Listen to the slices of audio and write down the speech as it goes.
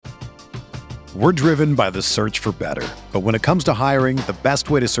We're driven by the search for better. But when it comes to hiring, the best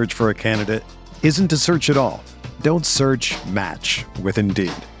way to search for a candidate isn't to search at all. Don't search, match with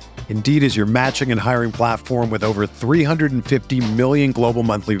Indeed. Indeed is your matching and hiring platform with over 350 million global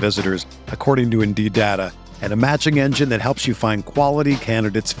monthly visitors, according to Indeed data, and a matching engine that helps you find quality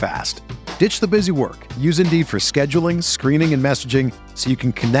candidates fast. Ditch the busy work. Use Indeed for scheduling, screening, and messaging so you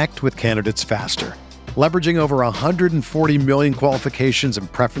can connect with candidates faster. Leveraging over 140 million qualifications and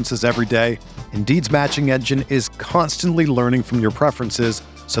preferences every day, Indeed's matching engine is constantly learning from your preferences,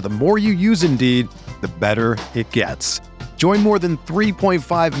 so the more you use Indeed, the better it gets. Join more than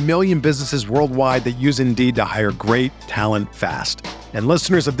 3.5 million businesses worldwide that use Indeed to hire great talent fast. And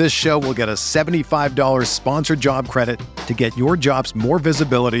listeners of this show will get a $75 sponsored job credit to get your jobs more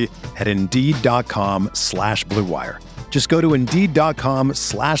visibility at Indeed.com/Blue Wire. Just go to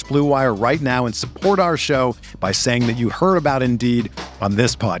Indeed.com/Blue Wire right now and support our show by saying that you heard about Indeed on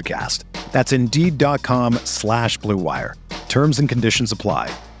this podcast. That's Indeed.com/Blue Wire. Terms and conditions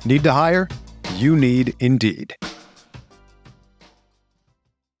apply. Need to hire? You need Indeed.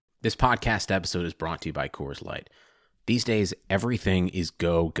 This podcast episode is brought to you by Coors Light. These days, everything is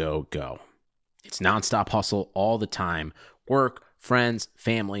go, go, go. It's nonstop hustle all the time. Work, friends,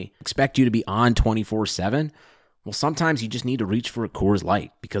 family, expect you to be on 24/7. Well, sometimes you just need to reach for a Coors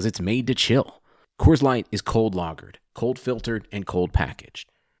Light because it's made to chill. Coors Light is cold lagered, cold filtered, and cold packaged.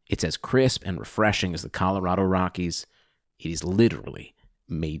 It's as crisp and refreshing as the Colorado Rockies. It is literally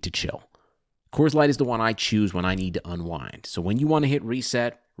made to chill. Coors Light is the one I choose when I need to unwind. So when you want to hit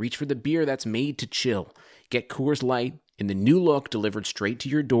reset, reach for the beer that's made to chill. Get Coors Light in the new look delivered straight to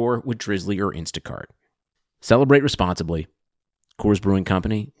your door with Drizzly or Instacart. Celebrate responsibly. Coors Brewing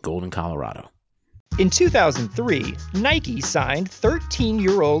Company, Golden, Colorado. In 2003, Nike signed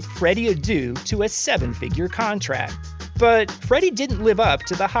 13-year-old Freddie Adu to a 7-figure contract. But Freddie didn't live up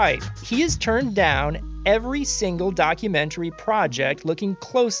to the hype. He has turned down every single documentary project looking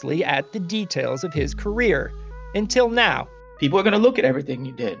closely at the details of his career. Until now. People are going to look at everything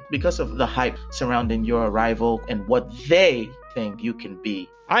you did because of the hype surrounding your arrival and what they think you can be.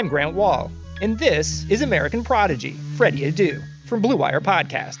 I'm Grant Wall, and this is American Prodigy, Freddie Adu, from Blue Wire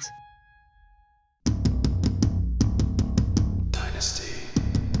Podcasts.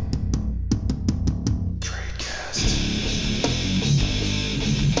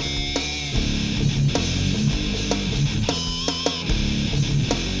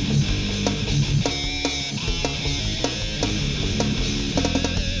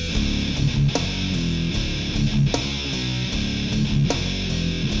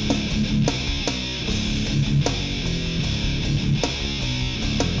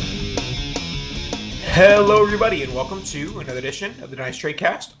 Hello, everybody, and welcome to another edition of the Dynasty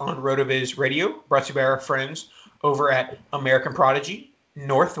Tradecast on RotoViz Radio, brought to you by our friends over at American Prodigy,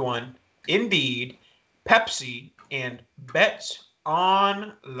 North One, Indeed, Pepsi, and Bets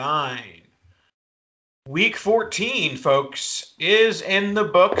Online. Week 14, folks, is in the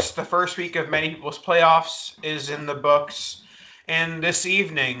books. The first week of many people's playoffs is in the books. And this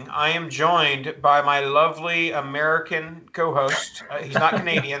evening, I am joined by my lovely American co-host. He's not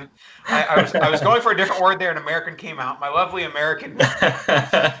Canadian. I was going for a different word there, and American came out. My lovely American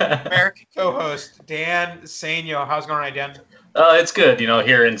co-host, Dan Sainio. How's it going tonight, Dan? It's good.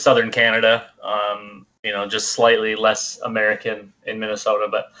 Here in southern Canada, just slightly less American in Minnesota.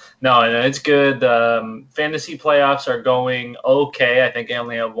 But no, it's good. Fantasy playoffs are going okay. I think I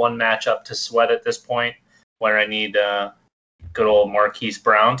only have one matchup to sweat at this point where I need good old Marquise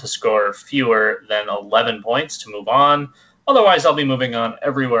Brown to score fewer than 11 points to move on. Otherwise, I'll be moving on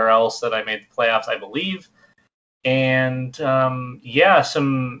everywhere else that I made the playoffs, I believe. And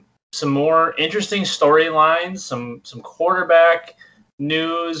some more interesting storylines, some quarterback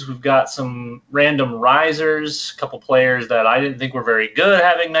news. We've got some random risers, a couple players that I didn't think were very good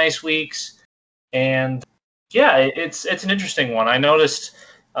having nice weeks. And yeah, it's an interesting one. I noticed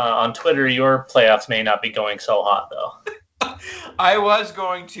on Twitter your playoffs may not be going so hot, though. I was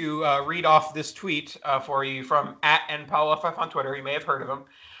going to read off this tweet for you from @NPowellFF on Twitter. You may have heard of him.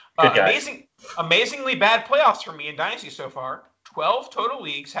 Amazingly bad playoffs for me in Dynasty so far. 12 total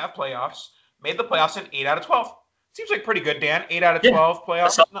leagues have playoffs. Made the playoffs in 8 out of 12. Seems like pretty good, Dan. 8 out of 12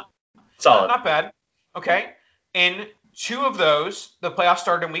 playoffs. Solid. Not bad. Okay. In 2 of those, the playoffs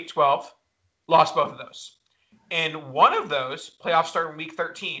started in week 12. Lost both of those. In 1 of those, playoffs started in week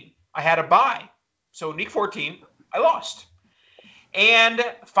 13. I had a bye. So in week 14, I lost. And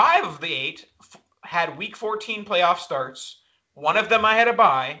 5 of the 8 had week 14 playoff starts. 1 of them I had a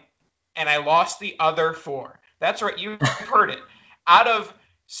bye, and I lost the other 4. That's right. You heard it. Out of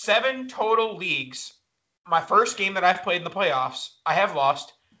 7 total leagues, my first game that I've played in the playoffs, I have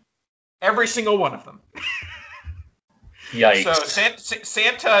lost Every single one of them. Yikes. So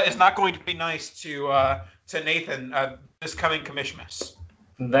Santa is not going to be nice to Nathan this coming Commissiomas.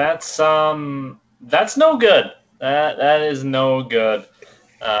 That's no good. That is no good.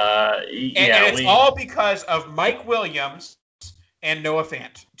 And it's all because of Mike Williams and Noah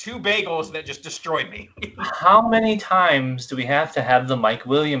Fant. Two bagels that just destroyed me. How many times do we have to have the Mike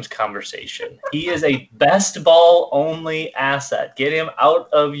Williams conversation? He is a best ball only asset. Get him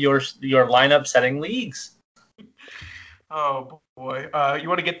out of your lineup setting leagues. Oh boy. You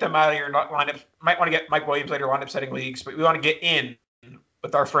want to get them out of your lineup. Might want to get Mike Williams later lineup setting leagues, but we want to get in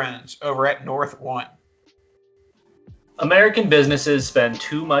with our friends over at North One. American businesses spend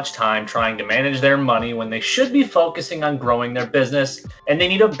too much time trying to manage their money when they should be focusing on growing their business, and they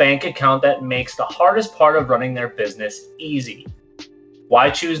need a bank account that makes the hardest part of running their business easy.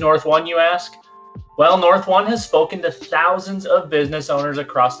 Why choose North One, you ask? Well, North One has spoken to thousands of business owners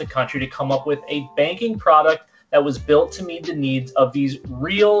across the country to come up with a banking product that was built to meet the needs of these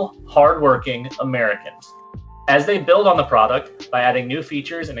real, hardworking Americans. As they build on the product by adding new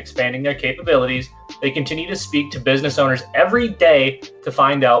features and expanding their capabilities, they continue to speak to business owners every day to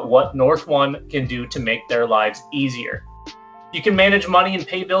find out what North One can do to make their lives easier. You can manage money and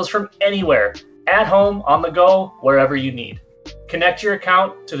pay bills from anywhere, at home, on the go, wherever you need. Connect your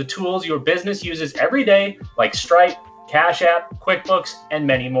account to the tools your business uses every day, like Stripe, Cash App, QuickBooks, and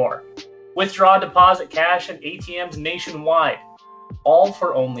many more. Withdraw, deposit cash at ATMs nationwide, all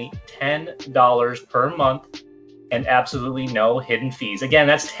for only $10 per month and absolutely no hidden fees. Again,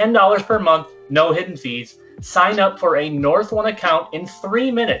 that's $10 per month, no hidden fees. Sign up for a North One account in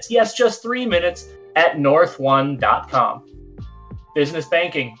 3 minutes. Yes, just 3 minutes at northone.com. Business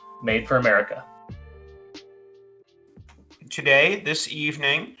banking made for America. Today, this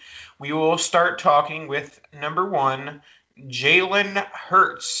evening, we will start talking with number one, Jalen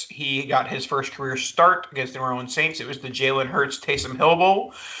Hurts. He got his first career start against the New Orleans Saints. It was the Jalen Hurts Taysom Hill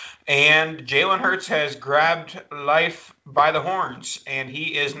Bowl. And Jalen Hurts has grabbed life by the horns, and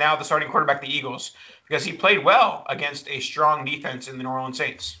he is now the starting quarterback of the Eagles because he played well against a strong defense in the New Orleans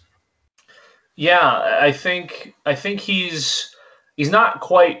Saints. Yeah, I think he's not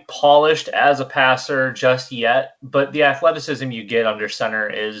quite polished as a passer just yet, but the athleticism you get under center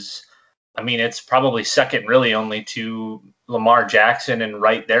is, I mean, it's probably second really only to Lamar Jackson and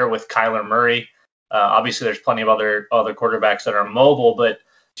right there with Kyler Murray. Obviously, there's plenty of other quarterbacks that are mobile, but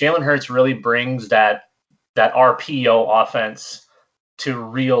Jalen Hurts really brings that RPO offense to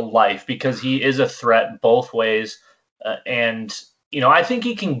real life because he is a threat both ways. And, I think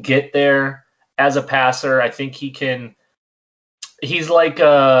he can get there as a passer. I think he's like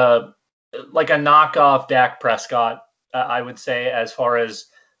a knockoff Dak Prescott, I would say, as far as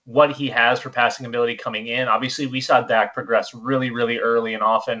what he has for passing ability coming in. Obviously, we saw Dak progress really, really early and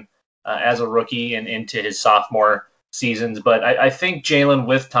often as a rookie and into his sophomore seasons. But I think Jalen,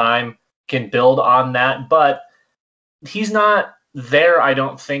 with time, can build on that. But he's not there, I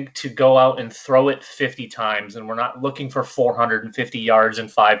don't think, to go out and throw it 50 times. And we're not looking for 450 yards and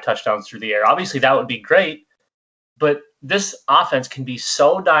 5 touchdowns through the air. Obviously, that would be great. But this offense can be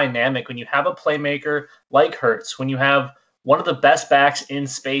so dynamic when you have a playmaker like Hurts, when you have one of the best backs in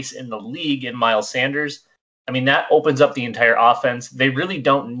space in the league in Miles Sanders. I mean, that opens up the entire offense. They really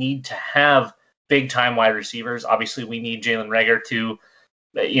don't need to have big-time wide receivers. Obviously, we need Jalen Reagor to,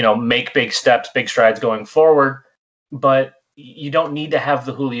 make big steps, big strides going forward. But you don't need to have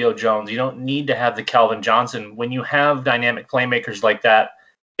the Julio Jones. You don't need to have the Calvin Johnson. When you have dynamic playmakers like that,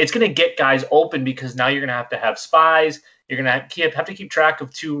 it's going to get guys open because now you're going to have spies. You're going to have to keep track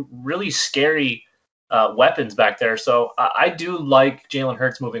of 2 really scary weapons back there. So I do like Jalen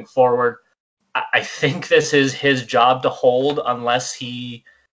Hurts moving forward. I think this is his job to hold unless he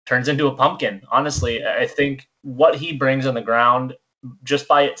turns into a pumpkin. Honestly, I think what he brings on the ground just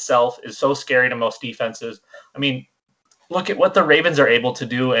by itself is so scary to most defenses. I mean, look at what the Ravens are able to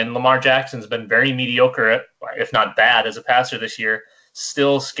do, and Lamar Jackson's been very mediocre, if not bad, as a passer this year.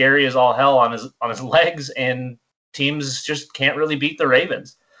 Still scary as all hell on his legs, and teams just can't really beat the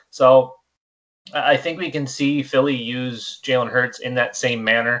Ravens. So I think we can see Philly use Jalen Hurts in that same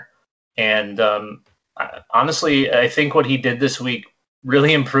manner. And honestly, I think what he did this week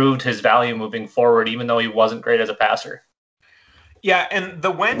really improved his value moving forward, even though he wasn't great as a passer. Yeah, and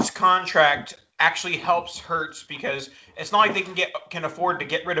the Wentz contract actually helps Hurts because it's not like they can afford to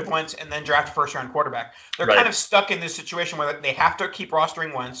get rid of Wentz and then draft a first-round quarterback. They're kind of stuck in this situation where they have to keep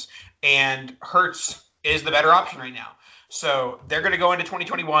rostering Wentz, and Hurts is the better option right now. So they're going to go into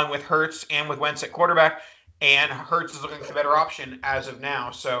 2021 with Hurts and with Wentz at quarterback, and Hurts is looking for the better option as of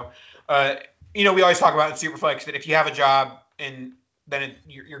now. So, we always talk about in Superflex that if you have a job and then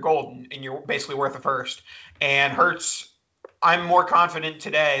you're golden and you're basically worth a first. And Hurts, I'm more confident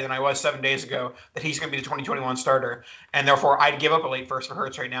today than I was 7 days ago that he's going to be the 2021 starter, and therefore I'd give up a late first for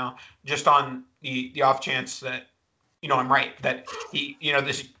Hurts right now, just on the off chance that I'm right, that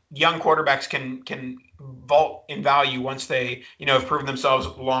this young quarterbacks can vault in value once they have proven themselves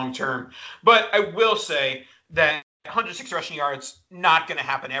long term. But I will say that 106 rushing yards not going to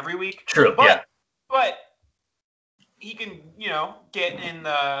happen every week. True, but he can, get in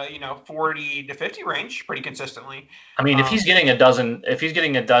the 40 to 50 range pretty consistently. I mean, if he's getting a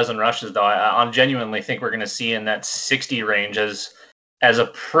dozen rushes, though, I genuinely think we're going to see in that 60 range as a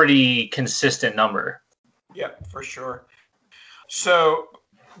pretty consistent number. Yeah, for sure. So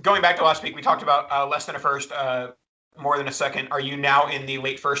going back to last week, we talked about less than a first, more than a second. Are you now in the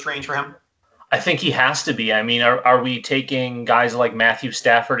late first range for him? I think he has to be. I mean, are we taking guys like Matthew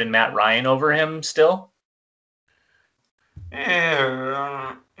Stafford and Matt Ryan over him still?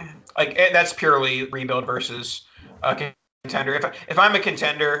 That's purely rebuild versus a contender. If I'm a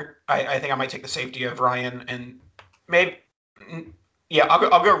contender, I think I might take the safety of Ryan, and maybe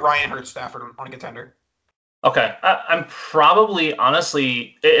I'll go Ryan, Hurts, Stafford on a contender. Okay, I'm probably,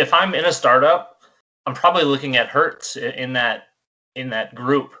 honestly, if I'm in a startup, I'm probably looking at Hurts in that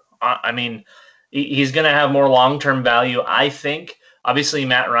group. I mean, he's going to have more long-term value, I think. Obviously,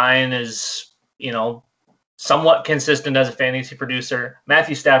 Matt Ryan is, somewhat consistent as a fantasy producer.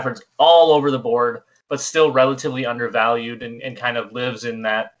 Matthew Stafford's all over the board, but still relatively undervalued and kind of lives in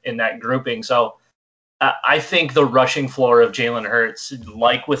that grouping. So I think the rushing floor of Jalen Hurts,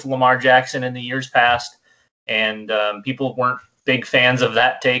 like with Lamar Jackson in the years past, and people weren't big fans of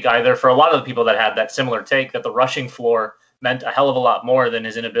that take either. For a lot of the people that had that similar take, that the rushing floor meant a hell of a lot more than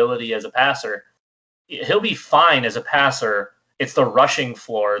his inability as a passer. He'll be fine as a passer. It's the rushing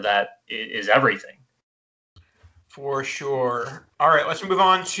floor that is everything. For sure. All right, let's move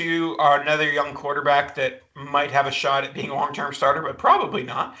on to another young quarterback that might have a shot at being a long-term starter, but probably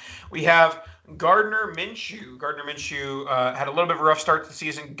not. We have Gardner Minshew. Gardner Minshew had a little bit of a rough start to the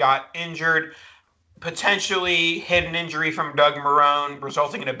season, got injured, potentially hidden injury from Doug Marrone,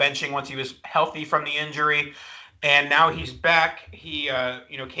 resulting in a benching once he was healthy from the injury. And now he's back. He,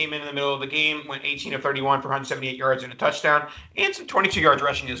 came in the middle of the game, went 18 of 31 for 178 yards and a touchdown, and some 22 yards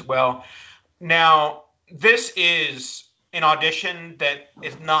rushing as well. Now, this is an audition that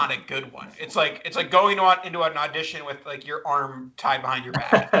is not a good one. It's like going into an audition with like your arm tied behind your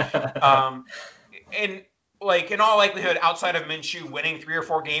back. And like in all likelihood, outside of Minshew winning 3 or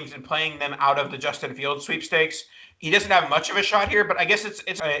 4 games and playing them out of the Justin Fields sweepstakes, he doesn't have much of a shot here. But I guess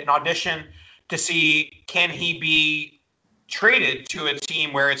it's an audition to see, can he be traded to a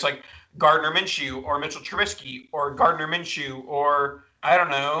team where it's like Gardner Minshew or Mitchell Trubisky or Gardner Minshew or I don't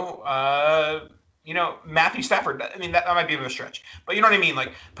know. Matthew Stafford. I mean, that might be a bit of a stretch, but you know what I mean?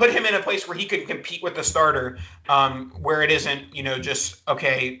 Like, put him in a place where he could compete with the starter, where it isn't, just,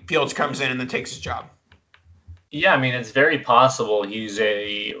 okay, Fields comes in and then takes his job. Yeah, I mean, it's very possible he's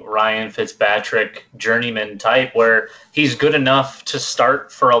a Ryan Fitzpatrick journeyman type where he's good enough to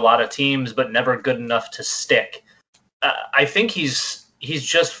start for a lot of teams, but never good enough to stick. I think he's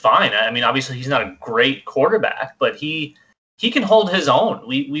just fine. I mean, obviously he's not a great quarterback, but he can hold his own.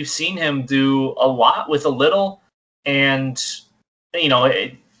 We've seen him do a lot with a little, and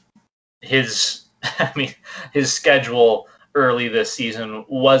his schedule early this season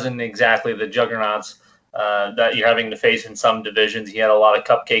wasn't exactly the juggernauts that you're having to face in some divisions. He had a lot of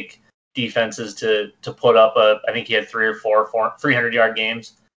cupcake defenses to put up. I think he had 3 or 4 300-yard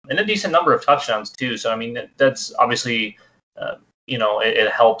games and a decent number of touchdowns too. So I mean, that's obviously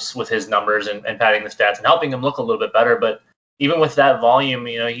it helps with his numbers and padding the stats and helping him look a little bit better. But even with that volume,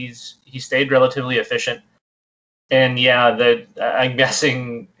 he stayed relatively efficient. And yeah, I'm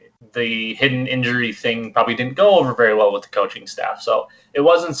guessing the hidden injury thing probably didn't go over very well with the coaching staff. So it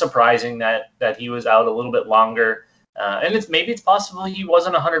wasn't surprising that he was out a little bit longer. And it's possible he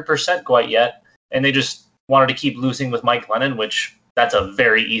wasn't 100% quite yet, and they just wanted to keep losing with Mike Glennon, which that's a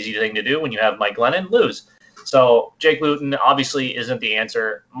very easy thing to do when you have Mike Glennon, lose. So Jake Luton obviously isn't the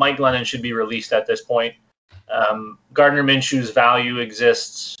answer. Mike Glennon should be released at this point. Gardner Minshew's value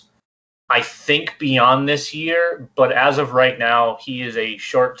exists, I think, beyond this year, but as of right now, he is a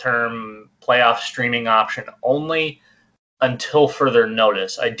short-term playoff streaming option only until further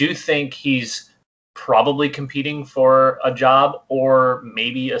notice. I do think he's probably competing for a job or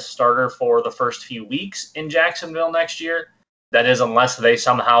maybe a starter for the first few weeks in Jacksonville next year. That is, unless they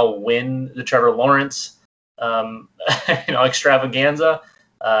somehow win the Trevor Lawrence extravaganza.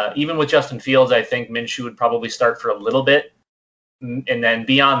 Even with Justin Fields, I think Minshew would probably start for a little bit. And then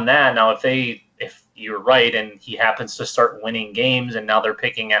beyond that, now if you're right, and he happens to start winning games, and now they're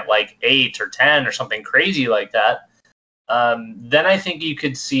picking at like 8 or 10 or something crazy like that, then I think you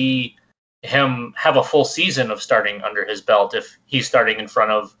could see him have a full season of starting under his belt if he's starting in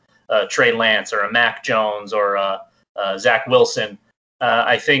front of Trey Lance or a Mac Jones or Zach Wilson.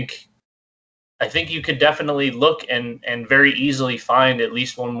 I think you could definitely look and very easily find at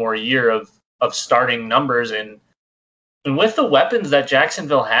least one more year of starting numbers. And with the weapons that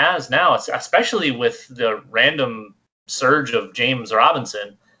Jacksonville has now, especially with the random surge of James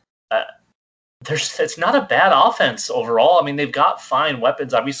Robinson, it's not a bad offense overall. I mean, they've got fine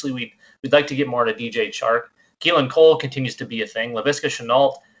weapons. Obviously, we'd like to get more to DJ Chark. Keelan Cole continues to be a thing. Laviska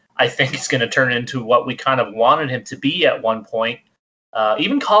Shenault, I think, is going to turn into what we kind of wanted him to be at one point.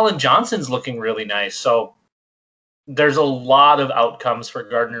 Even Colin Johnson's looking really nice. So there's a lot of outcomes for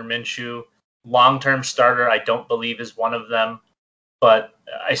Gardner Minshew. Long-term starter, I don't believe, is one of them. But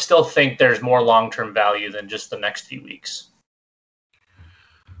I still think there's more long-term value than just the next few weeks.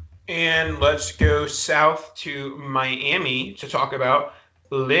 And let's go south to Miami to talk about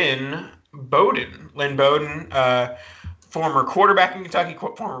Lynn Bowden. Lynn Bowden, former quarterback in Kentucky,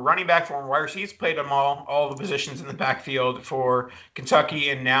 former running back, former wide receiver. He's played them all the positions in the backfield for Kentucky,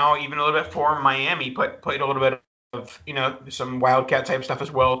 and now even a little bit for Miami. Played a little bit of some Wildcat type stuff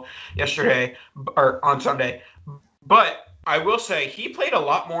as well yesterday or on Sunday. But I will say he played a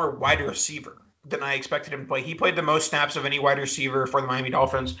lot more wide receiver than I expected him to play. He played the most snaps of any wide receiver for the Miami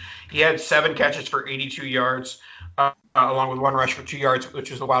Dolphins. He had 7 catches for 82 yards, along with 1 rush for 2 yards, which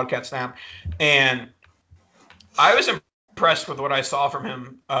was the Wildcat snap. And I was impressed with what I saw from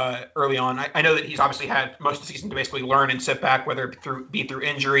him early on. I know that he's obviously had most of the season to basically learn and sit back, whether it be through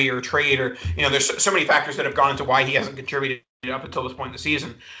injury or trade, or there's so many factors that have gone into why he hasn't contributed up until this point in the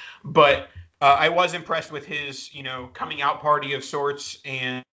season. But I was impressed with his coming out party of sorts,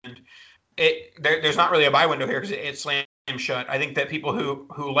 and there's not really a buy window here because it slammed him shut. I think that people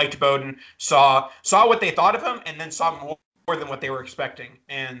who liked Bowden saw what they thought of him and then saw more than what they were expecting.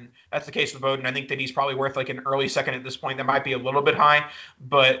 And that's the case with Bowden. I think that he's probably worth like an early second at this point. That might be a little bit high,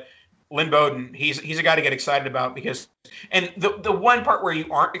 but Lynn Bowden, he's a guy to get excited about because, and the one part where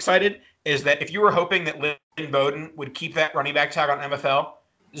you aren't excited is that if you were hoping that Lynn Bowden would keep that running back tag on MFL,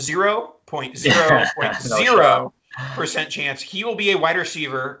 0.0% chance he will be a wide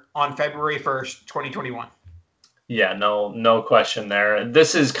receiver on February 1st, 2021. Yeah, no question there.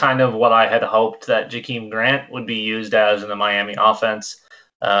 This is kind of what I had hoped that Jakeem Grant would be used as in the Miami offense.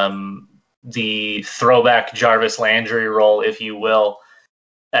 The throwback Jarvis Landry role, if you will.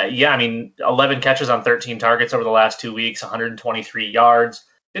 11 catches on 13 targets over the last 2 weeks, 123 yards.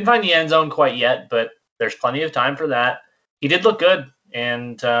 Didn't find the end zone quite yet, but there's plenty of time for that. He did look good,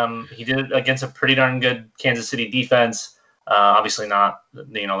 and he did it against a pretty darn good Kansas City defense. Obviously not,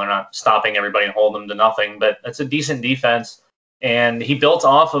 they're not stopping everybody and holding them to nothing, but it's a decent defense. And he built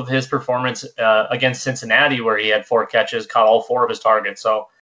off of his performance against Cincinnati, where he had 4 catches, caught all 4 of his targets. So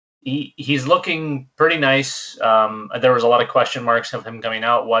he's looking pretty nice. There was a lot of question marks of him coming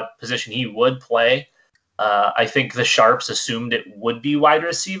out, what position he would play. I think the Sharps assumed it would be wide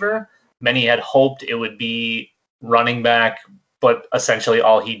receiver. Many had hoped it would be running back, but essentially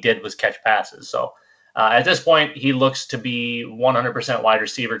all he did was catch passes. So at this point, he looks to be 100% wide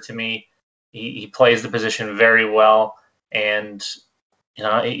receiver to me. He plays the position very well, and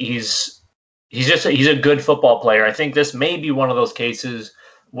he's a good football player. I think this may be one of those cases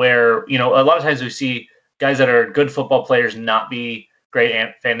where a lot of times we see guys that are good football players not be great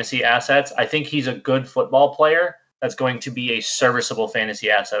fantasy assets. I think he's a good football player that's going to be a serviceable fantasy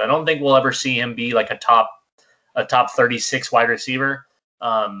asset. I don't think we'll ever see him be like a top 36 wide receiver.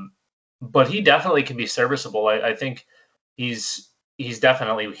 But he definitely can be serviceable. I think he's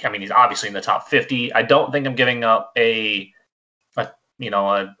definitely. I mean, he's obviously in the top 50. I don't think I'm giving up a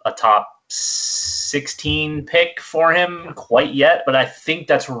top 16 pick for him quite yet. But I think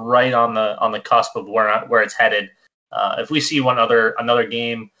that's right on the cusp of where it's headed. If we see another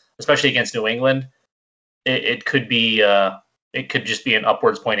game, especially against New England, it could just be an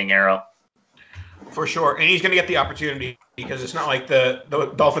upwards pointing arrow. For sure, and he's going to get the opportunity because it's not like the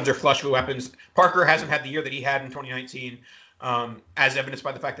Dolphins are flush with weapons. Parker hasn't had the year that he had in 2019, as evidenced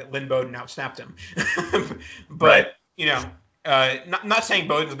by the fact that Lynn Bowden outsnapped him. But right. Not saying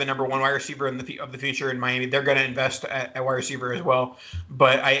Bowden's the number 1 wide receiver of the future in Miami. They're going to invest at wide receiver as well.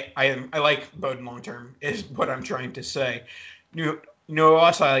 But I like Bowden long term is what I'm trying to say. You know what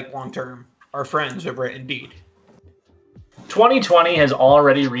else I like long term? Our friends over at Indeed. 2020 has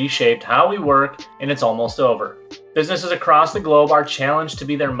already reshaped how we work, and it's almost over. Businesses across the globe are challenged to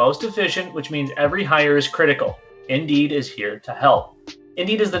be their most efficient, which means every hire is critical. Indeed is here to help.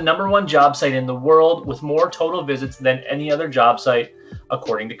 Indeed is the #1 job site in the world with more total visits than any other job site,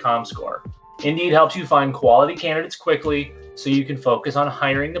 according to ComScore. Indeed helps you find quality candidates quickly so you can focus on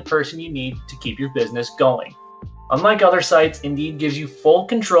hiring the person you need to keep your business going. Unlike other sites, Indeed gives you full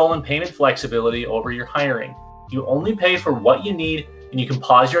control and payment flexibility over your hiring. You only pay for what you need, and you can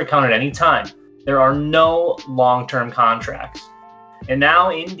pause your account at any time. There are no long-term contracts. And now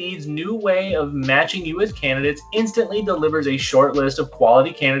Indeed's new way of matching you with candidates instantly delivers a short list of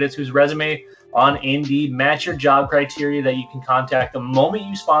quality candidates whose resume on Indeed match your job criteria that you can contact the moment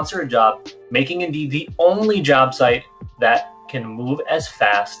you sponsor a job, making Indeed the only job site that can move as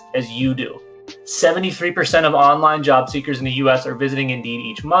fast as you do. 73% of online job seekers in the US are visiting Indeed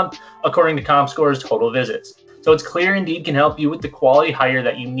each month, according to ComScore's total visits. So it's clear Indeed can help you with the quality hire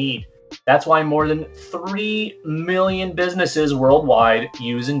that you need. That's why more than 3 million businesses worldwide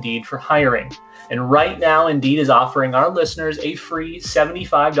use Indeed for hiring. And right now, Indeed is offering our listeners a free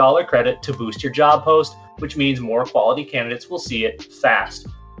 $75 credit to boost your job post, which means more quality candidates will see it fast.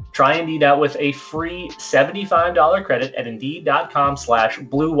 Try Indeed out with a free $75 credit at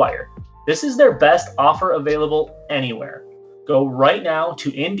Indeed.com/Blue Wire. This is their best offer available anywhere. Go right now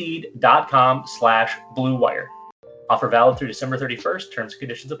to Indeed.com/Blue Wire. Offer valid through December 31st. Terms and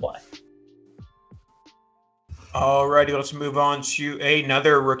conditions apply. Alrighty, let's move on to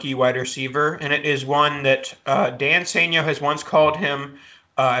another rookie wide receiver, and it is one that Dan Saino has once called him,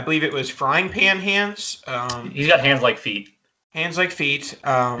 I believe it was frying pan hands. He's got hands like feet. Hands like feet.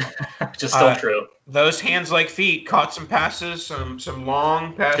 Which is still true. Those hands like feet caught some passes, some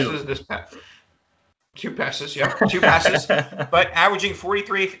long passes. Two passes, but averaging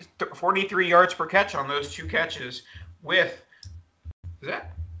 43 yards per catch on those two catches with, is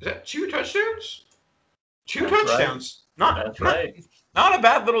that 2 touchdowns? Two touchdowns. Right. Not a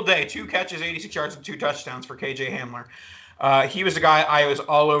bad little day. 2 catches, 86 yards, and 2 touchdowns for KJ Hamler. He was the guy I was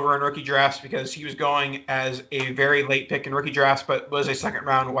all over in rookie drafts because he was going as a very late pick in rookie drafts, but was a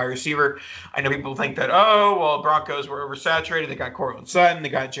second-round wide receiver. I know people think that, Broncos were oversaturated. They got Courtland Sutton. They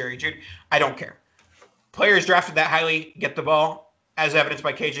got Jerry Jeudy. I don't care. Players drafted that highly get the ball, as evidenced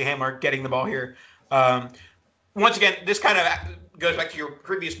by KJ Hamler getting the ball here. Once again, this kind of goes back to your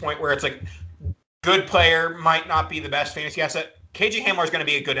previous point where it's like good player might not be the best fantasy asset. KJ Hamler is going to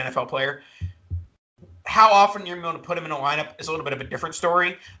be a good NFL player. How often you're going to put him in a lineup is a little bit of a different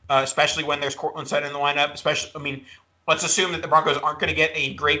story, especially when there's Courtland Sutton in the lineup. Let's assume that the Broncos aren't going to get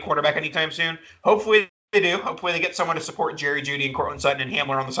a great quarterback anytime soon. Hopefully they do. Hopefully they get someone to support Jerry Jeudy and Courtland Sutton and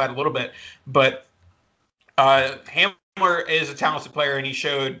Hamler on the side a little bit. But Hamler is a talented player, and he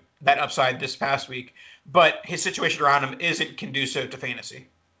showed that upside this past week. But his situation around him isn't conducive to fantasy.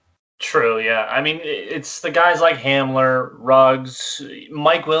 True, yeah. I mean, it's the guys like Hamler, Ruggs,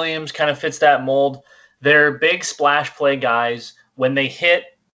 Mike Williams kind of fits that mold. They're big splash play guys. When they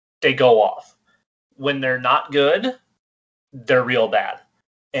hit, they go off. When they're not good, they're real bad.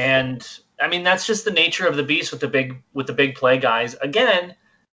 And I mean, that's just the nature of the beast with the big play guys. Again,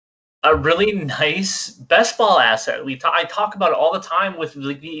 a really nice best ball asset. I talk about it all the time with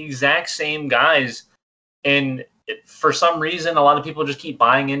the exact same guys, and for some reason, a lot of people just keep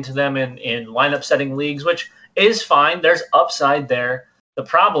buying into them in lineup setting leagues, which is fine. There's upside there. The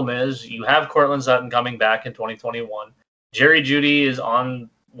problem is you have Courtland Sutton coming back in 2021. Jerry Jeudy is on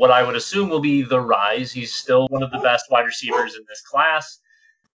what I would assume will be the rise. He's still one of the best wide receivers in this class.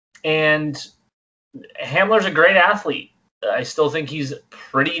 And Hamler's a great athlete. I still think he's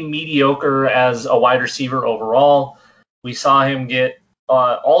pretty mediocre as a wide receiver overall. We saw him get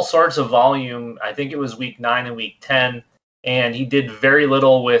all sorts of volume. I think it was week 9 and week 10, and he did very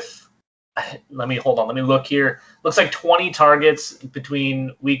little with, let me look here. Looks like 20 targets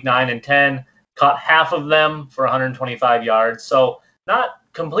between week 9 and 10, caught half of them for 125 yards. So not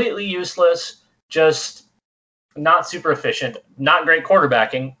completely useless, just not super efficient, not great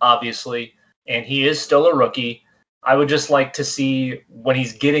quarterbacking, obviously, and he is still a rookie. I would just like to see when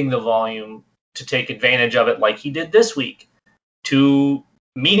he's getting the volume to take advantage of it like he did this week. 2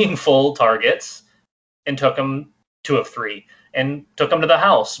 meaningful targets and took him 2 of 3 and took him to the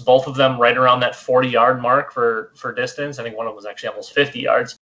house. Both of them right around that 40-yard mark for distance. I think one of them was actually almost 50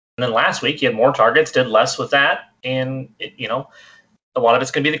 yards. And then last week he had more targets, did less with that. And, a lot of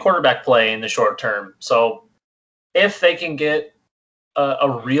it's going to be the quarterback play in the short term. So if they can get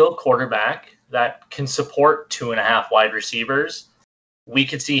a real quarterback that can support 2.5 wide receivers, we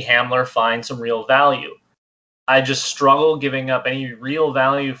could see Hamler find some real value. I just struggle giving up any real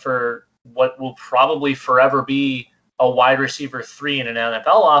value for what will probably forever be a wide receiver 3 in an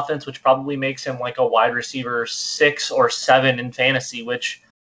NFL offense, which probably makes him like a wide receiver 6 or 7 in fantasy, which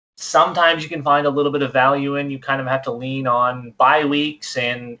sometimes you can find a little bit of value in. You kind of have to lean on bye weeks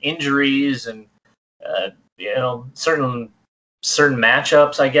and injuries and certain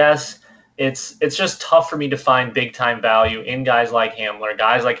matchups, I guess. It's just tough for me to find big time value in guys like Hamler,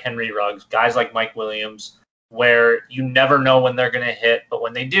 guys like Henry Ruggs, guys like Mike Williams, where you never know when they're going to hit, but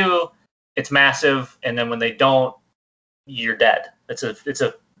when they do, it's massive, and then when they don't, you're dead. It's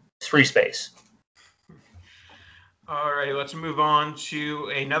a free space. All right, let's move on to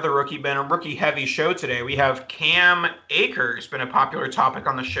another rookie. Been a rookie-heavy show today. We have Cam Akers, been a popular topic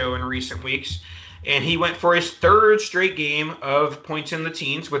on the show in recent weeks, and he went for his third straight game of points in the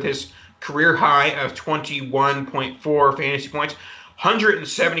teens with his career high of 21.4 fantasy points,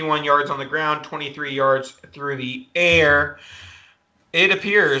 171 yards on the ground, 23 yards through the air. It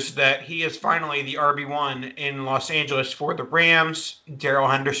appears that he is finally the RB1 in Los Angeles for the Rams. Darrell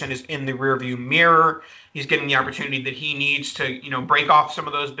Henderson is in the rearview mirror. He's getting the opportunity that he needs to, break off some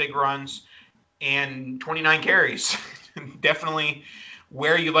of those big runs. And 29 carries, definitely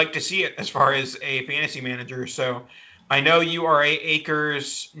where you like to see it as far as a fantasy manager. So I know you are a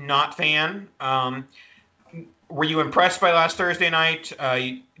Akers not fan. Were you impressed by last Thursday night?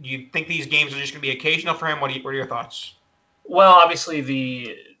 You think these games are just going to be occasional for him? What are your thoughts? Well, obviously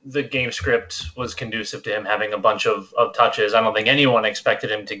the game script was conducive to him having a bunch of touches. I don't think anyone expected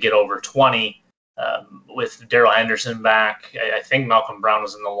him to get over 20 with Darrell Henderson back. I think Malcolm Brown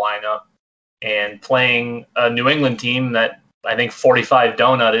was in the lineup and playing a New England team that I think 45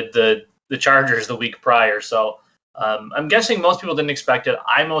 donutted the Chargers the week prior. So I'm guessing most people didn't expect it.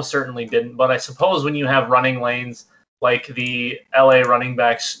 I most certainly didn't. But I suppose when you have running lanes like the LA running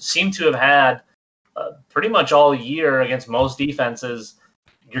backs seem to have had pretty much all year against most defenses,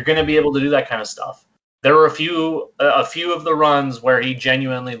 you're going to be able to do that kind of stuff. There were a few of the runs where he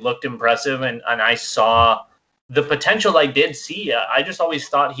genuinely looked impressive, and I saw the potential I did see. I just always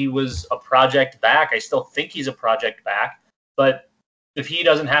thought he was a project back. I still think he's a project back, but if he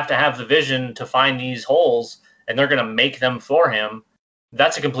doesn't have to have the vision to find these holes and they're going to make them for him,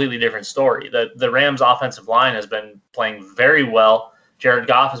 that's a completely different story. The Rams offensive line has been playing very well. Jared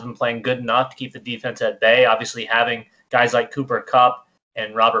Goff has been playing good enough to keep the defense at bay. Obviously, having guys like Cooper Kupp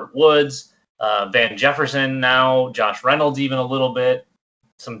and Robert Woods, Van Jefferson now, Josh Reynolds even a little bit,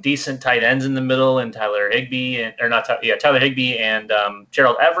 some decent tight ends in the middle, and Tyler Higbee and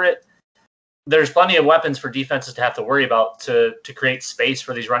Gerald Everett. There's plenty of weapons for defenses to have to worry about to create space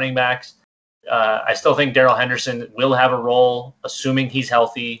for these running backs. I still think Darrell Henderson will have a role, assuming he's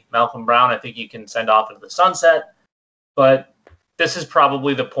healthy. Malcolm Brown, I think you can send off into the sunset, but this is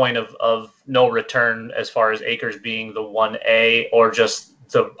probably the point of no return as far as Akers being the 1A or just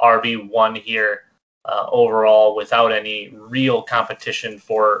the RB1 here overall without any real competition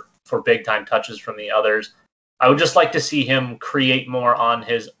for big time touches from the others. I would just like to see him create more on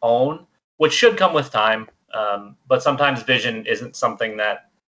his own, which should come with time. But sometimes vision isn't something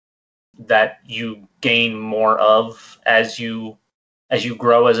that you gain more of as you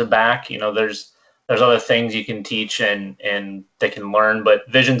grow as a back. There's other things you can teach and they can learn, but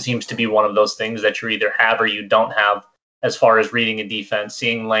vision seems to be one of those things that you either have or you don't have as far as reading a defense,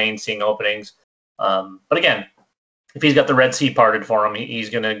 seeing lanes, seeing openings. But again, if he's got the Red Sea parted for him, he's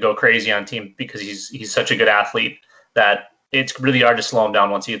going to go crazy on team because he's such a good athlete that it's really hard to slow him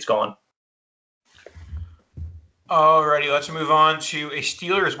down once he gets going. Alrighty, let's move on to a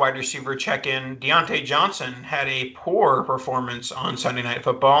Steelers wide receiver check-in. Deontay Johnson had a poor performance on Sunday Night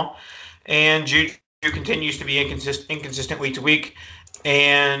Football, and Juju continues to be inconsistent week to week.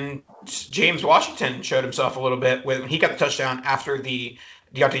 And James Washington showed himself a little bit when he got the touchdown after the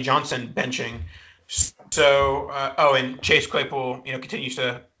Deontay Johnson benching. So, and Chase Claypool, continues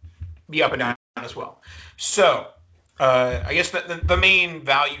to be up and down as well. So, I guess the main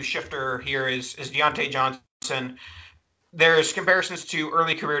value shifter here is Deontay Johnson. There's comparisons to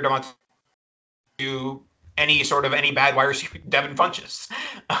early career Devontae to any bad wide receiver, Devin Funchess.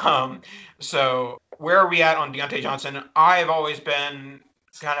 So where are we at on Deontay Johnson? I've always been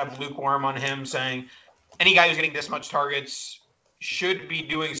kind of lukewarm on him, saying any guy who's getting this much targets should be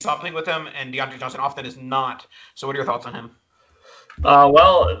doing something with him, and Deontay Johnson often is not. So what are your thoughts on him?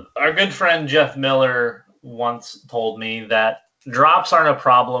 Well, our good friend Jeff Miller once told me that drops aren't a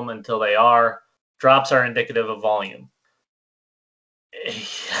problem until they are. Drops are indicative of volume.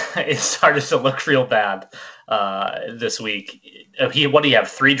 It started to look real bad this week. What do you have?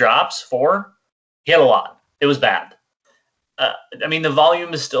 3 drops? 4? He had a lot. It was bad. The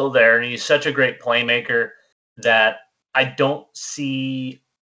volume is still there, and he's such a great playmaker that I don't see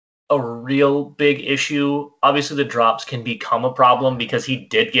a real big issue. Obviously, the drops can become a problem because he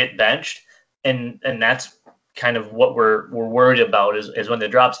did get benched, and that's kind of what we're worried about is when the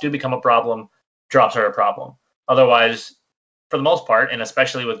drops do become a problem, drops are a problem. Otherwise, for the most part, and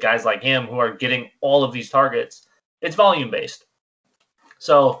especially with guys like him who are getting all of these targets, it's volume based.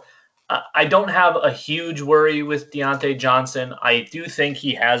 So I don't have a huge worry with Diontae Johnson. I do think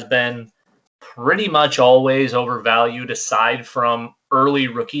he has been pretty much always overvalued aside from early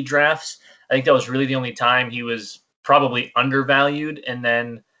rookie drafts. I think that was really the only time he was probably undervalued. And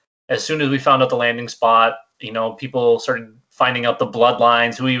then as soon as we found out the landing spot, people started finding out the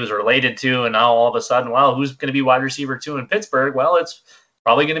bloodlines, who he was related to, and now all of a sudden, well, who's going to be wide receiver 2 in Pittsburgh? Well, it's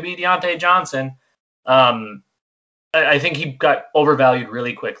probably going to be Diontae Johnson. I think he got overvalued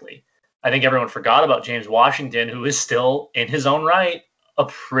really quickly. I think everyone forgot about James Washington, who is still, in his own right, a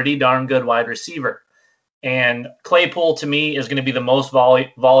pretty darn good wide receiver. And Claypool, to me, is going to be the most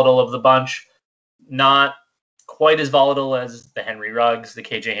volatile of the bunch. Not quite as volatile as the Henry Ruggs, the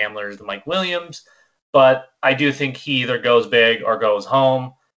KJ Hamlers, the Mike Williams, but I do think he either goes big or goes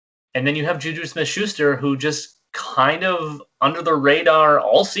home. And then you have Juju Smith-Schuster, who just kind of under the radar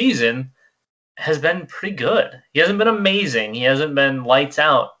all season has been pretty good. He hasn't been amazing. He hasn't been lights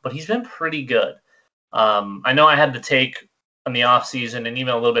out, but he's been pretty good. I know I had the take in the offseason and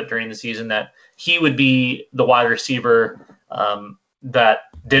even a little bit during the season that he would be the wide receiver that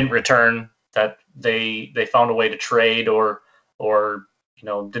didn't return, that they found a way to trade or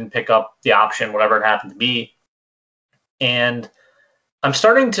didn't pick up the option, whatever it happened to be. And I'm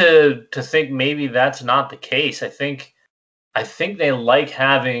starting to think maybe that's not the case. I think they like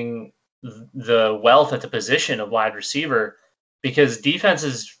having the wealth at the position of wide receiver because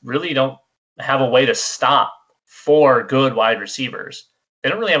defenses really don't have a way to stop 4 good wide receivers. They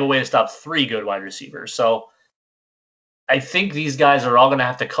don't really have a way to stop 3 good wide receivers. So I think these guys are all going to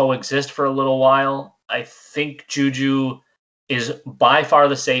have to coexist for a little while. I think Juju is by far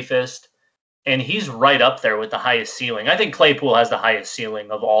the safest, and he's right up there with the highest ceiling. I think Claypool has the highest ceiling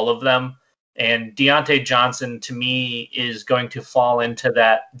of all of them. And Diontae Johnson, to me, is going to fall into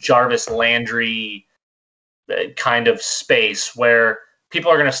that Jarvis Landry kind of space where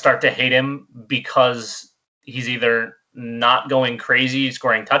people are going to start to hate him because he's either not going crazy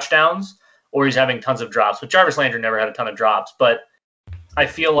scoring touchdowns or he's having tons of drops. But Jarvis Landry never had a ton of drops. But I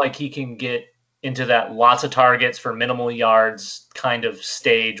feel like he can get into that lots of targets for minimal yards kind of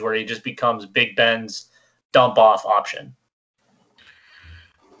stage where he just becomes Big Ben's dump-off option.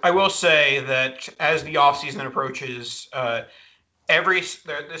 I will say that as the offseason approaches,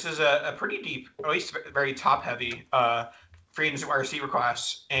 this is a pretty deep, or at least very top-heavy free agency wide receiver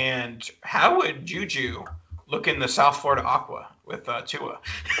class. And how would Juju look in the South Florida Aqua with Tua?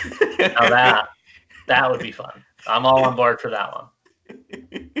 Now that would be fun. I'm all on board for that one.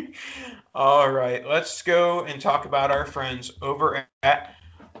 All right, let's go and talk about our friends over at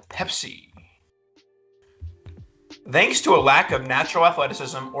Pepsi. Thanks to a lack of natural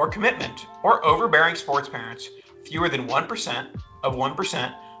athleticism or commitment or overbearing sports parents, fewer than 1%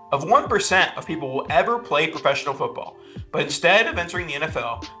 of people will ever play professional football. But instead of entering the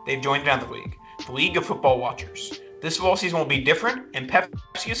NFL, they've joined another league, the League of Football Watchers. This football season will be different, and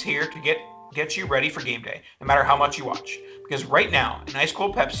Pepsi is here to get you ready for game day, no matter how much you watch. Because right now, an ice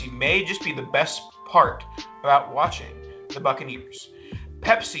cold Pepsi may just be the best part about watching the Buccaneers.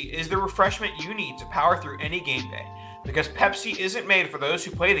 Pepsi is the refreshment you need to power through any game day. Because Pepsi isn't made for those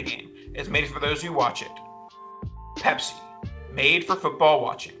who play the game, it's made for those who watch it. Pepsi, made for football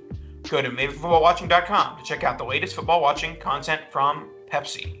watching. Go to madeforfootballwatching.com to check out the latest football watching content from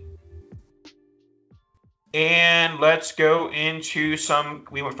Pepsi. And let's go into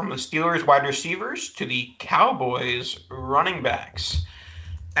we went from the Steelers wide receivers to the Cowboys running backs.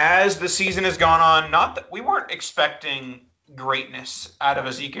 As the season has gone on, not that we weren't expecting greatness out of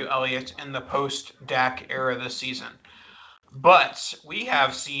Ezekiel Elliott in the post-Dak era this season. But we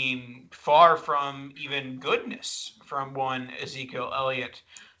have seen far from even goodness from one Ezekiel Elliott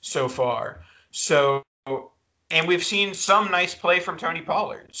so far. And we've seen some nice play from Tony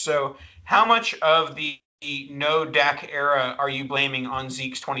Pollard. So how much of the no Dak era are you blaming on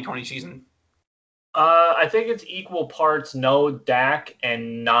Zeke's 2020 season? I think it's equal parts no Dak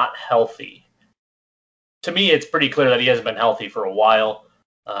and not healthy. To me, it's pretty clear that he hasn't been healthy for a while.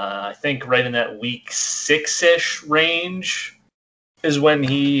 I think right in that week 6-ish range is when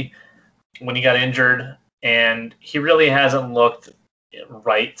he got injured, and he really hasn't looked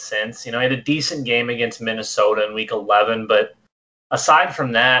right since. He had a decent game against Minnesota in week 11, but aside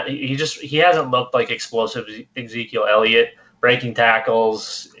from that, he hasn't looked like explosive Ezekiel Elliott, breaking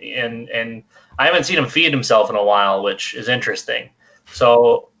tackles, and I haven't seen him feed himself in a while, which is interesting.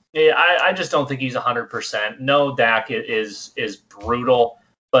 So yeah, I just don't think he's 100%. No, Dak is brutal,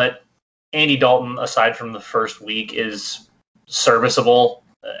 but Andy Dalton, aside from the first week, is serviceable.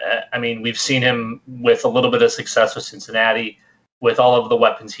 I mean, we've seen him with a little bit of success with Cincinnati. With all of the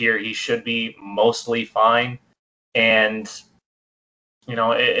weapons here, he should be mostly fine. And, you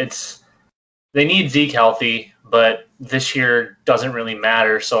know, they need Zeke healthy, but this year doesn't really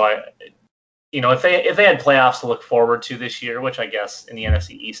matter. So if they had playoffs to look forward to this year, which I guess in the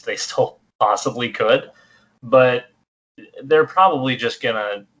NFC East they still possibly could, but they're probably just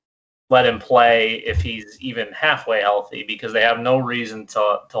gonna let him play if he's even halfway healthy, because they have no reason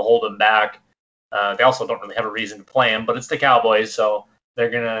to hold him back. They also don't really have a reason to play him, but it's the Cowboys, so they're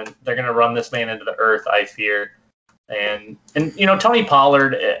gonna run this man into the earth, I fear. And you know, Tony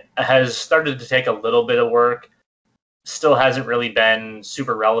Pollard has started to take a little bit of work. Still hasn't really been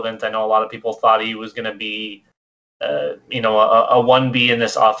super relevant. I know a lot of people thought he was going to be, a 1B in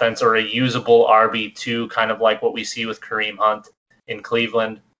this offense, or a usable RB2, kind of like what we see with Kareem Hunt in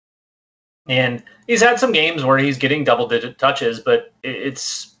Cleveland. And he's had some games where he's getting double-digit touches, but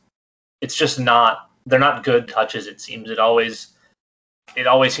it's just not. They're not good touches. It seems it always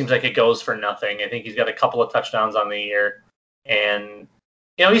seems like it goes for nothing. I think he's got a couple of touchdowns on the year, and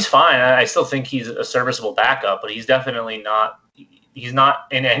you know, he's fine. I still think he's a serviceable backup, but he's definitely not. He's not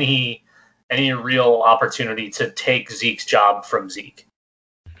in any real opportunity to take Zeke's job from Zeke.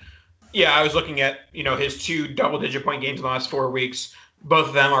 Yeah, I was looking at, you know, his 2 double-digit point games in the last 4 weeks. Both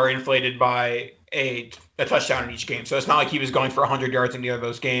of them are inflated by a touchdown in each game. So it's not like he was going for 100 yards in either of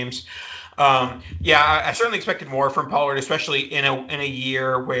those games. I certainly expected more from Pollard, especially in a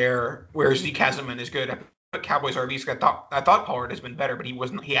year where Zeke hasn't been as good. Cowboys RBs. I thought Pollard has been better, but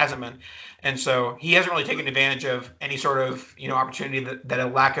he hasn't been, and so he hasn't really taken advantage of any sort of, you know, opportunity that a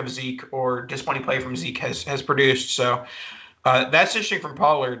lack of Zeke or disappointing play from Zeke has produced. So that's interesting from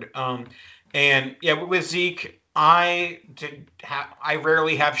Pollard. And yeah, with Zeke, I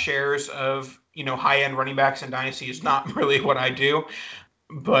rarely have shares of, you know, high end running backs in Dynasty. Is not really what I do,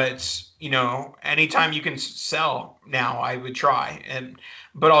 but you know, anytime you can sell now, I would try.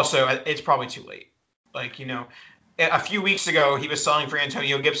 But also it's probably too late. Like, you know, a few weeks ago, he was selling for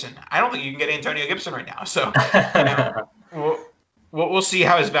Antonio Gibson. I don't think you can get Antonio Gibson right now. So, you know, we'll see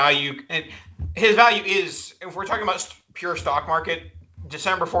how his value is. If we're talking about pure stock market,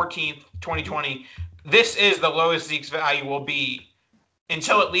 December 14th, 2020, this is the lowest Zeke's value will be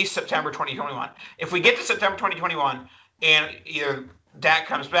until at least September 2021. If we get to September 2021 and either Dak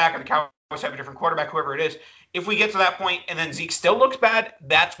comes back or the Cowboys have a different quarterback, whoever it is, if we get to that point and then Zeke still looks bad,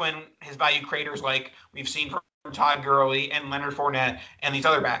 that's when his value craters, like we've seen from Todd Gurley and Leonard Fournette and these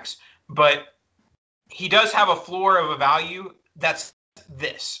other backs. But he does have a floor of a value that's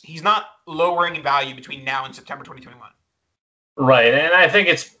this. He's not lowering in value between now and September 2021. Right, and I think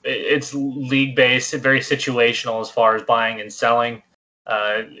it's league-based, very situational as far as buying and selling.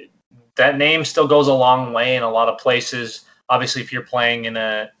 That name still goes a long way in a lot of places. Obviously, if you're playing in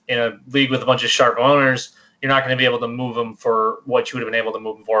a league with a bunch of sharp owners, you're not going to be able to move them for what you would have been able to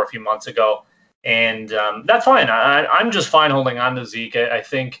move them for a few months ago. And that's fine. I'm just fine holding on to Zeke. I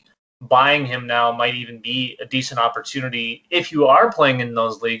think buying him now might even be a decent opportunity if you are playing in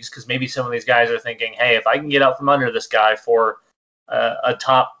those leagues, because maybe some of these guys are thinking, hey, if I can get out from under this guy for a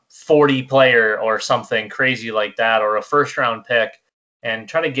top 40 player or something crazy like that, or a first-round pick, and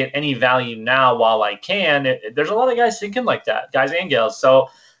try to get any value now while I can. There's a lot of guys thinking like that, guys and gals. So,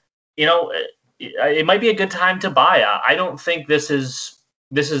 you know, it might be a good time to buy. I don't think this is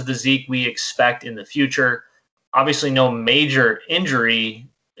the Zeke we expect in the future. Obviously, no major injury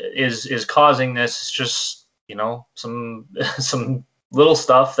is causing this. It's just, you know, some little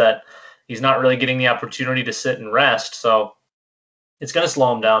stuff that he's not really getting the opportunity to sit and rest. So it's going to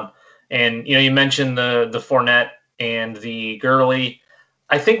slow him down. And, you know, you mentioned the Fournette and the Gurley.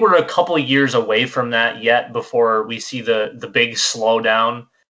 I think we're a couple of years away from that yet before we see the big slowdown.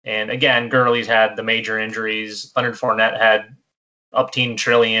 And again, Gurley's had the major injuries. Leonard Fournette had up 10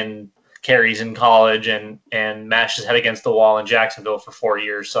 trillion carries in college and mashed his head against the wall in Jacksonville for 3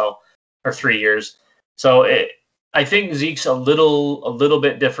 years. So I think Zeke's a little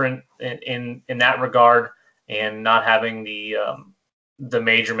bit different in that regard, and not having the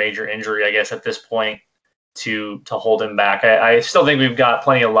major injury, I guess, at this point to hold him back. I still think we've got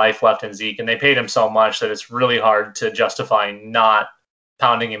plenty of life left in Zeke, and they paid him so much that it's really hard to justify not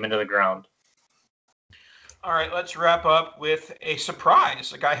pounding him into the ground. All right, let's wrap up with a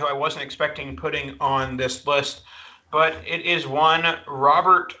surprise, a guy who I wasn't expecting putting on this list, but it is one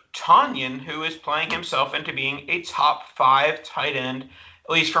Robert Tonyan, who is playing himself into being a top 5 tight end,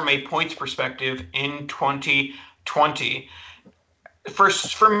 at least from a points perspective, in 2020.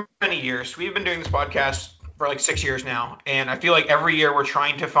 For many years, we've been doing this podcast for like 6 years now, and I feel like every year we're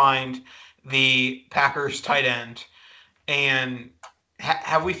trying to find the Packers tight end. And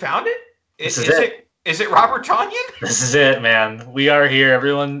have we found it? Is it Robert Tonyan? This is it, man. We are here.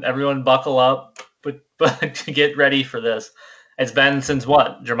 Everyone buckle up, but to get ready for this. It's been since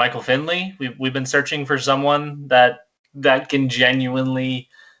what? Jermichael Finley? We've been searching for someone that can genuinely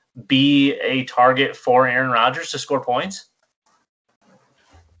be a target for Aaron Rodgers to score points.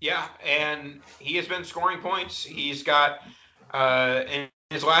 Yeah, and he has been scoring points. He's got, in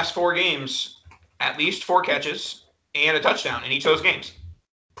his last 4 games, at least 4 catches and a touchdown in each of those games.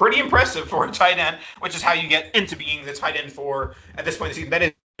 Pretty impressive for a tight end, which is how you get into being the tight end for, at this point in the season. That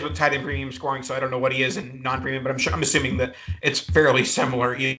is with tight end premium scoring, so I don't know what he is in non-premium, but I'm assuming that it's fairly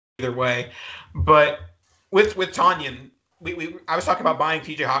similar either way. But with Tonyan, I was talking about buying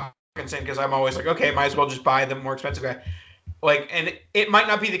TJ Hawkinson because I'm always like, okay, might as well just buy the more expensive guy. Like, and it might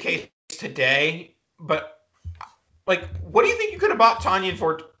not be the case today, but like, what do you think you could have bought Tonyan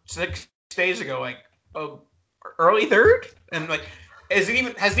for 6 days ago? Like, early third? And like, has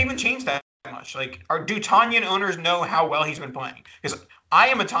it even changed that much? Like, do Tonyan owners know how well he's been playing? Because I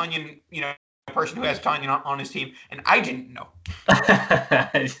am a Tonyan, person who has Tonyan on his team, and I didn't know.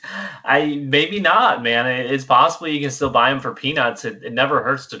 Maybe not, man. It's possible you can still buy him for peanuts. It never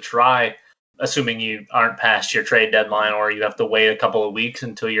hurts to try. Assuming you aren't past your trade deadline or you have to wait a couple of weeks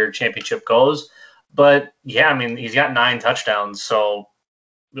until your championship goes. But, yeah, I mean, he's got 9 touchdowns, so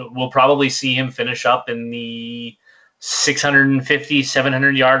we'll probably see him finish up in the 650,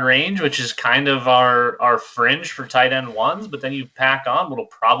 700-yard range, which is kind of our fringe for tight end ones. But then you pack on what'll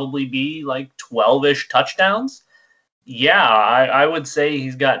probably be like 12-ish touchdowns. Yeah, I would say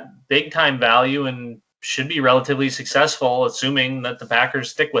he's got big-time value and should be relatively successful, assuming that the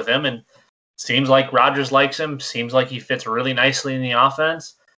Packers stick with him. And seems like Rodgers likes him. Seems like he fits really nicely in the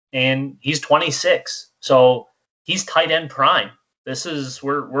offense. And he's 26. So he's tight end prime.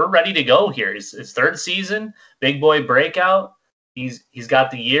 We're ready to go here. It's his 3rd season, big boy breakout. He's got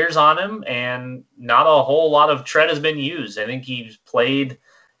the years on him, and not a whole lot of tread has been used. I think he's played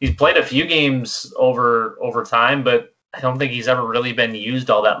a few games over time, but I don't think he's ever really been used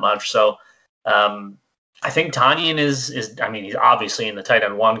all that much. So I think Tonyan is I mean, he's obviously in the tight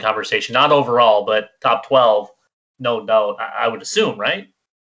end 1 conversation, not overall, but top 12, no doubt, I would assume, right?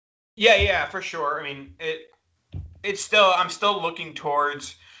 Yeah, for sure. I mean, I'm still looking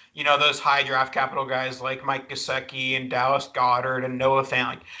towards, those high draft capital guys like Mike Gesicki and Dallas Goedert and Noah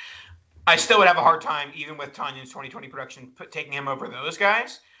Fant. I still would have a hard time, even with Tonyan's 2020 production, taking him over those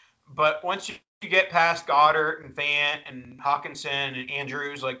guys. But once you get past Goddard and Fant and Hawkinson and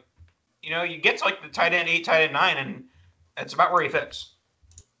Andrews, like, you get to like the tight end 8, tight end 9, and that's about where he fits.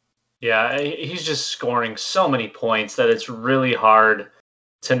 Yeah, he's just scoring so many points that it's really hard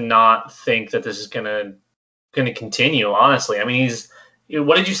to not think that this is going to continue, honestly. I mean,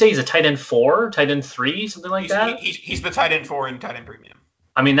 what did you say? He's a tight end 4, tight end 3, something like that? He's the tight end 4 in tight end premium.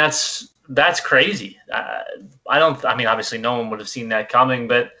 I mean, that's crazy. Obviously no one would have seen that coming,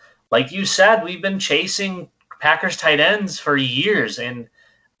 but like you said, we've been chasing Packers tight ends for years, and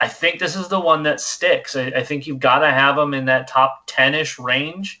I think this is the one that sticks. I think you've got to have them in that top 10-ish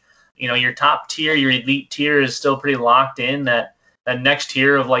range. Your top tier, your elite tier is still pretty locked in. That next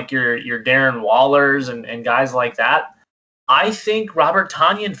tier of like your Darren Wallers and guys like that. I think Robert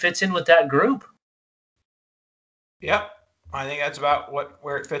Tonyan fits in with that group. Yep. I think that's about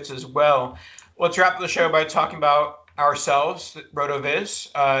where it fits as well. Let's wrap the show by talking about ourselves,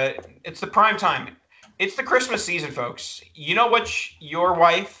 RotoViz. It's the prime time. It's the Christmas season, folks. You know what your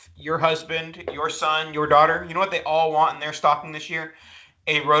wife, your husband, your son, your daughter, you know what they all want in their stocking this year?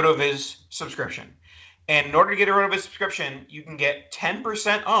 A RotoViz subscription. And in order to get a RotoViz subscription, you can get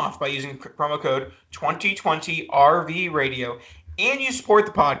 10% off by using promo code 2020RVRadio, and you support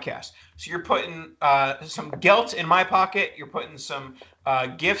the podcast. So you're putting some gelt in my pocket. You're putting some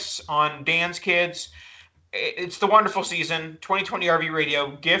gifts on Dan's kids. It's the wonderful season. 2020 RV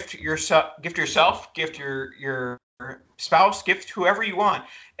Radio. Gift yourself, gift your spouse, gift whoever you want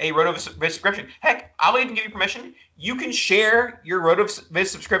a RotoViz subscription. Heck, I'll even give you permission. You can share your RotoViz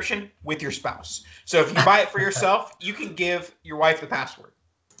subscription with your spouse. So if you buy it for yourself, you can give your wife the password.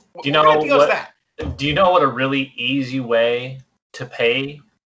 Do you know what a really easy way to pay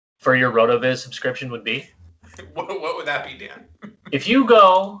for your RotoViz subscription would be? What would that be, Dan? If you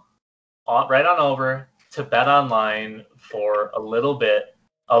go right on over to BetOnline for a little bit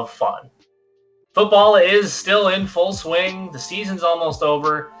of fun. Football is still in full swing. The season's almost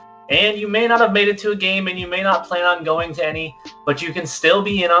over, and you may not have made it to a game, and you may not plan on going to any, but you can still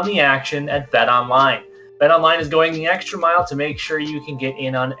be in on the action at BetOnline. BetOnline is going the extra mile to make sure you can get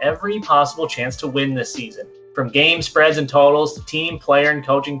in on every possible chance to win this season. From game spreads and totals to team, player, and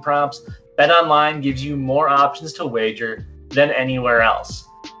coaching props, BetOnline gives you more options to wager than anywhere else.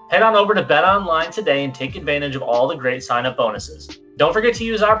 Head on over to BetOnline today and take advantage of all the great sign-up bonuses. Don't forget to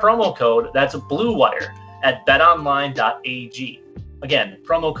use our promo code, that's BlueWire, at betonline.ag. Again,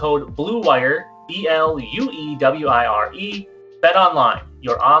 promo code BlueWire, BlueWire. BetOnline,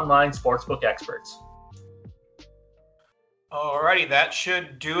 your online sportsbook experts. Alrighty, that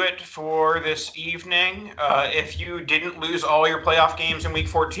should do it for this evening. If you didn't lose all your playoff games in Week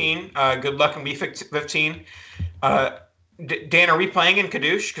 14, good luck in Week 15. Dan, are we playing in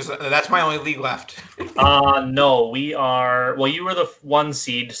Kadoosh? Because that's my only league left. No, we are. Well, you were the 1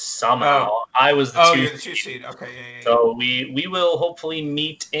 seed somehow. I was the 2 you're the 2 seed. Okay, yeah. So we will hopefully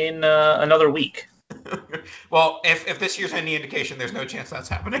meet in another week. Well, if this year's any indication, there's no chance that's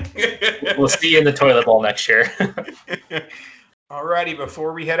happening. We'll see you in the toilet bowl next year. Alrighty,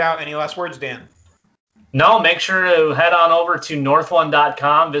 before we head out, any last words, Dan? No, make sure to head on over to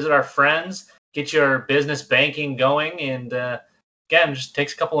northone.com, visit our friends, get your business banking going, and again, just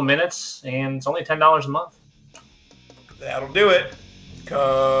takes a couple of minutes, and it's only $10 a month. That'll do it.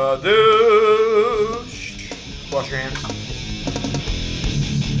 Kadoosh. Wash your hands.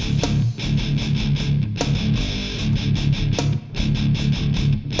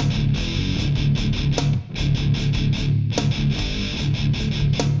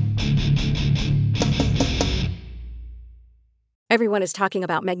 Everyone is talking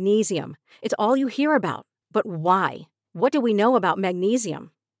about magnesium. It's all you hear about. But why? What do we know about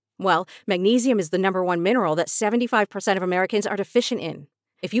magnesium? Well, magnesium is the #1 mineral that 75% of Americans are deficient in.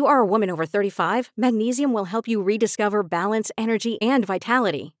 If you are a woman over 35, magnesium will help you rediscover balance, energy, and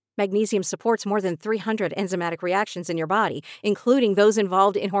vitality. Magnesium supports more than 300 enzymatic reactions in your body, including those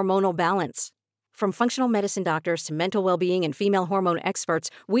involved in hormonal balance. From functional medicine doctors to mental well-being and female hormone experts,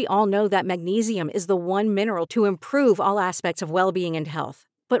 we all know that magnesium is the one mineral to improve all aspects of well-being and health.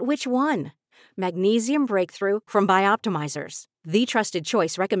 But which one? Magnesium Breakthrough from Bioptimizers, the trusted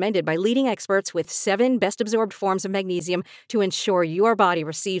choice recommended by leading experts with 7 best-absorbed forms of magnesium to ensure your body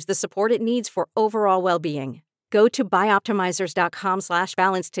receives the support it needs for overall well-being. Go to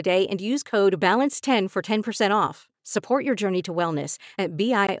bioptimizers.com/balance today and use code BALANCE10 for 10% off. Support your journey to wellness at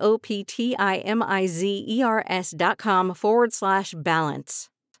bioptimizers.com/balance.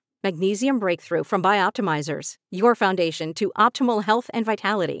 Magnesium Breakthrough from Bioptimizers, your foundation to optimal health and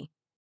vitality.